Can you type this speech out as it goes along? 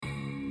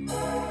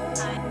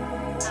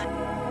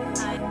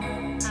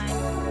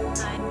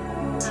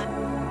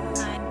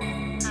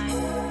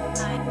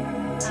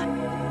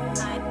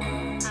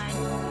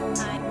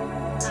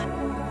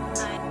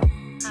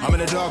I'm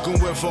in a dark room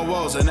with 4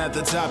 walls, and at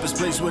the top is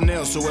placed with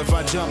nails. So if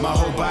I jump, my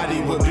whole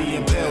body would be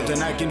impaled,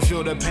 and I can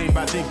feel the pain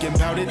by thinking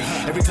about it.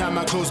 Every time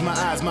I close my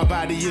eyes, my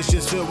body is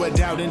just filled with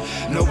doubting.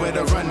 Nowhere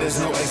to run, there's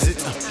no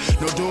exit.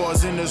 No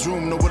doors in this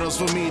room, no windows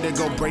for me to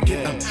go break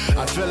it.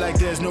 I feel like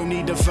there's no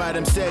need to fight.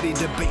 I'm steady,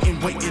 debating,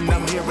 waiting.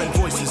 I'm hearing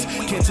voices.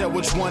 Can't tell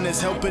which one is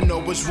helping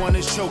or which one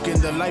is choking.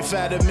 The life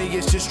out of me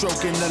is just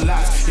stroking the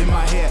locks in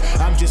my hair.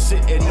 I'm just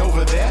sitting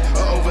over there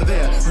or over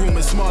there. Room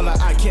is smaller,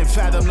 I can't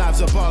fathom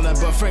lives are ballin',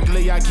 but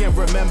frankly I can't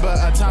remember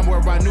a time where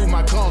I knew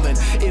my calling.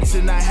 It's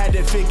and I had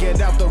it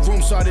figured out. The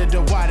room started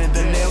to widen,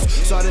 the nails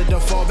started to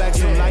fall back.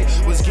 Some light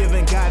was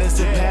giving guidance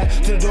to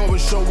path to the door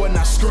was showing.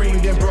 I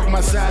screamed and broke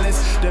my silence.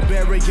 The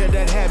barrier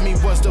that had me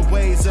was the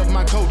ways of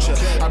my culture.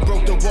 I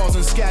broke the walls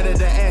and scattered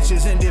the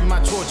ashes, ended my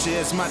torture.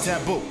 It's my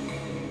taboo.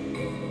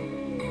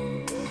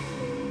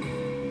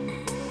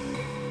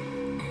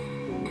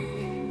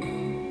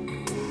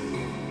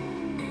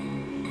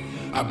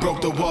 I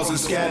broke the walls and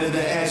scattered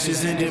the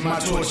ashes, ended my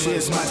torture.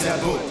 It's my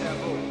taboo.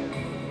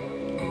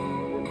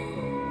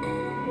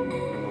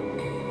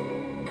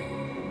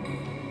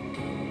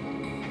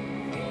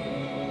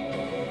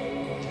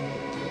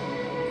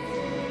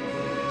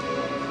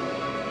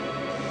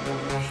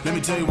 Let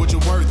me tell you what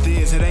your worth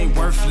is, it ain't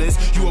worthless.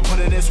 You were put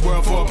in this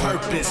world for a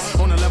purpose.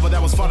 On a level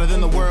that was farther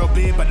than the world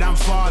big, but I'm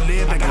far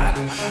lived. I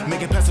gotta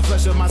make it past the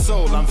flesh of my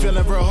soul. I'm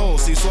feeling real whole,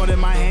 see sword in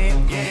my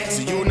hand.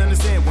 So you wouldn't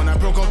understand, when I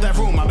broke out that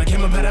room, I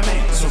became a better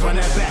man. So run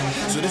that back,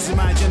 so this is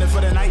my agenda for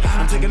the night.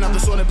 I'm taking out the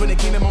sword and putting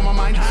the kingdom on my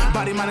mind.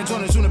 Body, mind, and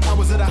tone, and soon the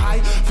powers of the high.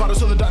 Father,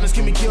 so the darkness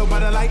can be killed by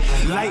the light.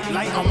 Light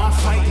on my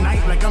fight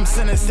night, like I'm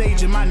center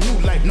stage in my new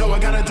life. No, I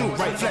gotta do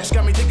right. Flesh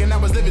got me thinking I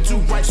was living too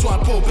right, so I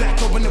pulled back,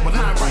 open it with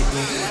line right.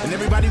 And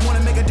everybody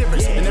wanna make a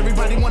difference, and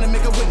everybody wanna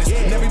make a witness,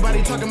 and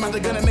everybody talking about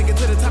they're gonna make it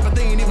to the top of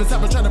thing, and even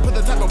stop and try to put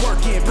the type of work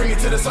in, bring it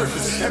to the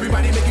surface.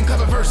 Everybody making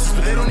clever verses,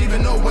 but they don't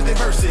even know what they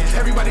verse is.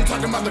 Everybody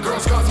talking about the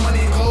girls, cars, money,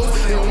 and clothes.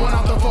 They don't want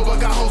out the floor,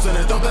 but got holes in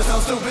it. Don't that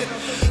sound stupid?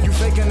 You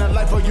faking a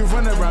life or you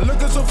running around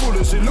looking so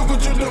foolish, and look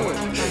what you're doing.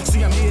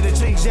 See, I'm here to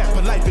change that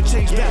for life, and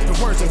change back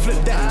for words and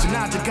flip that. You're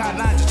not the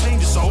guidelines to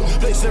change your soul.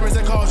 Play series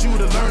that cause you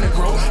to learn and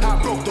grow.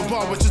 I broke the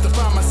wall, which is to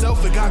find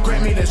myself, and God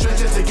grant me the strength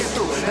just to get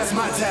through. That's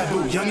my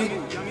taboo, youngin'.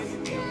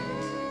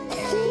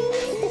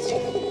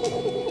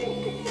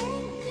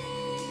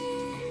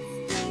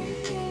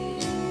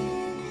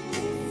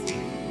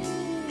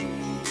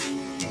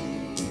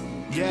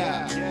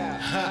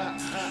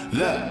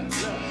 Look,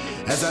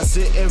 as I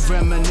sit and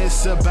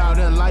reminisce about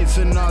her life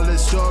and all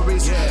its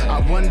stories,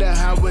 I wonder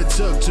how it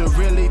took to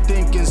really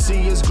think and see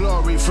his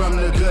glory. From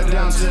the good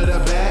down to the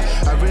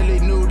bad, I really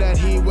knew that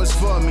he was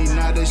for me.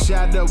 Not a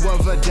shadow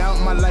of a doubt,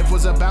 my life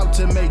was about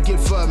to make it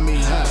for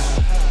me.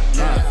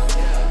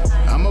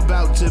 I'm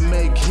about to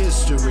make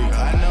history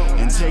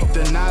and take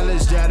the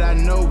knowledge that I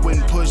know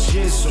and push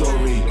his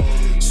story.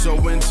 So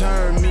in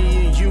turn,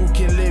 me and you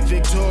can live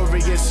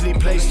victoriously,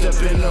 placed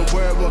up in a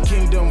world where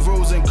kingdom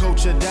rules and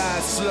culture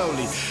dies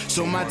slowly.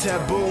 So my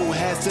taboo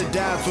has to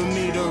die for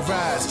me to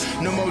rise.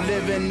 No more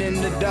living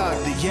in the dark,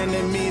 the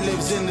enemy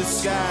lives in the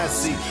sky.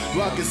 See,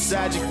 walk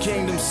inside your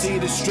kingdom, see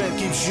the strength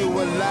keeps you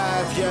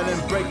alive.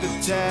 Yelling, break the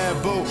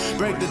taboo,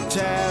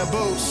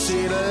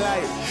 see the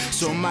light.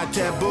 So my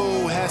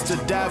taboo has to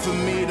die for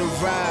me to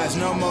rise.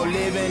 No more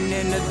living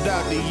in the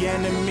dark, the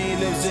enemy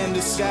lives in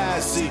the sky.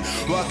 See,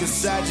 walk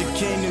inside your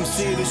kingdom,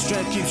 see the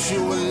strength keeps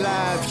you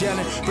alive.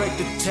 Yelling, break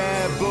the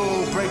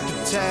taboo,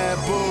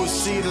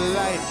 see the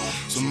light.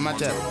 So my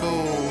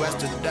taboo has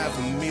to die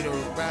for me to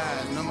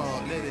rise. No more